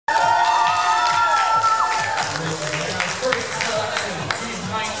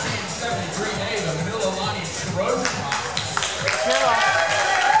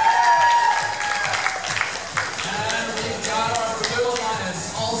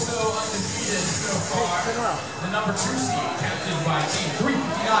The number 2 seed, captained by team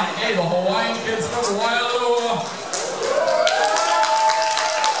 359A, the Hawaiian kids from Waialua.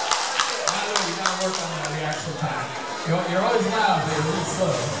 Waialua, you gotta work on that reaction time. You're always loud, but you're really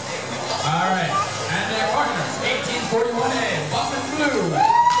slow. Alright, and their partners, 1841A, Buff and Blue.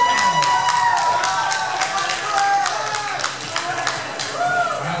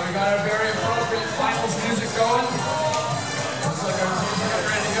 Now we got our very appropriate finals music going. Looks like our teams are getting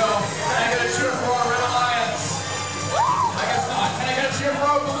ready to go. Can I get a cheer for our Red Alliance? I guess not. Can I get a cheer for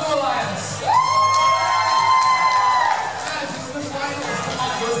our Blue Alliance? Guys, it's the finals. Come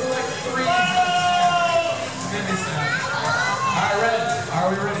on, those are like 3. Give me some. Alright, Red, are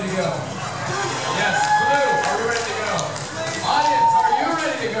we ready to go? Yes, Blue, are we ready to go? Audience, are you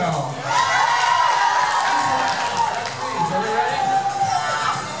ready to go? Please, are we ready?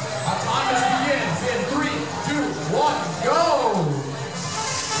 Our time begins in 3, 2, 1, go!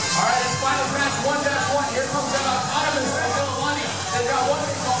 Alright, it's finals match 1-1. Here comes an autonomous and Mililani. They've got 1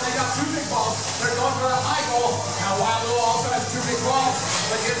 big ball, they've got 2 big balls. They're going for that high goal. Now Waialua also has 2 big balls.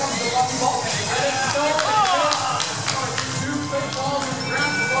 But here comes the lucky ball. Can they get it? No, they can't. 2 big balls in the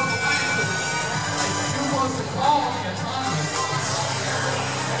ground for both alliances. It's too close to call on the autonomous.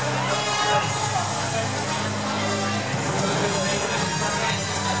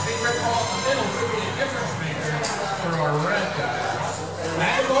 That big red ball in the middle could be a difference maker for our red guys.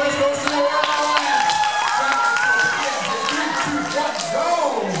 And the boys goes to the Red Alliance. 3, 2, 1, go!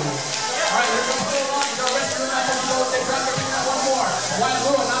 Alright, here comes Mililani. They're rescuing that one goal. They grab their pick up one more.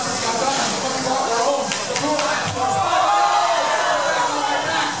 Waialua, not just got done. The fucking ball their own. The Blue Alliance goes back.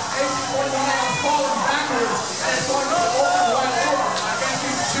 1841 is falling backwards. And it's going to the open Waialua against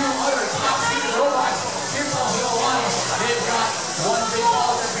these 2 other top-seeded robots. Here comes Mililani. They've got 1 big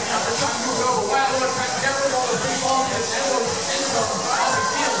ball. They're picking up. They're trying to move it over. Waialua trying to get rid of all those big balls. It's end zone off the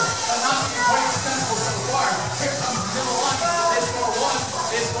field. But not being quite successful so far. Here comes Mililani. They score 1.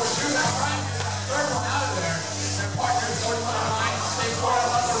 They score 2. Now trying to get that 3rd one out of there. Their partners 41-9. They score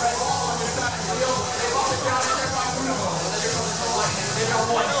out the red ball on this side of the field. They bump it down in there by Punahou. And then here comes Mililani. They've got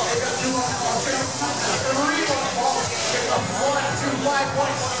 1. They've got 2 on the ball. 3 on the ball. Here comes 1, 2, 5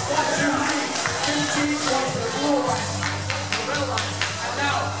 points. 1, 2, 3. 15 points for the Blue Alliance. The Red Alliance. And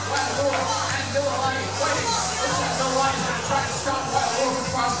now Waialua and Mililani fighting. Looks like Mililani is going to try to stop Waialua from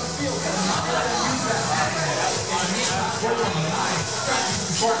crossing the field. But not going to use that. Trying to do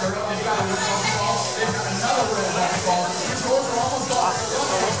some short. They've got a red ball. They've got another red ball. These goals are almost off.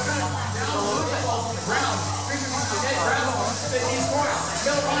 Down a little bit balls on the ground. They grab one. He scores.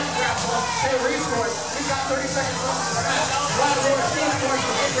 Mililani grabs one. They rescore. We've got 30 seconds left in the match. Waialua scores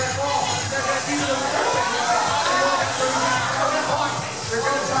the big red ball. They're going to keep it in the third. They only got 30 seconds. They're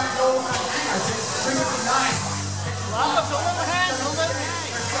going to try and go on. I think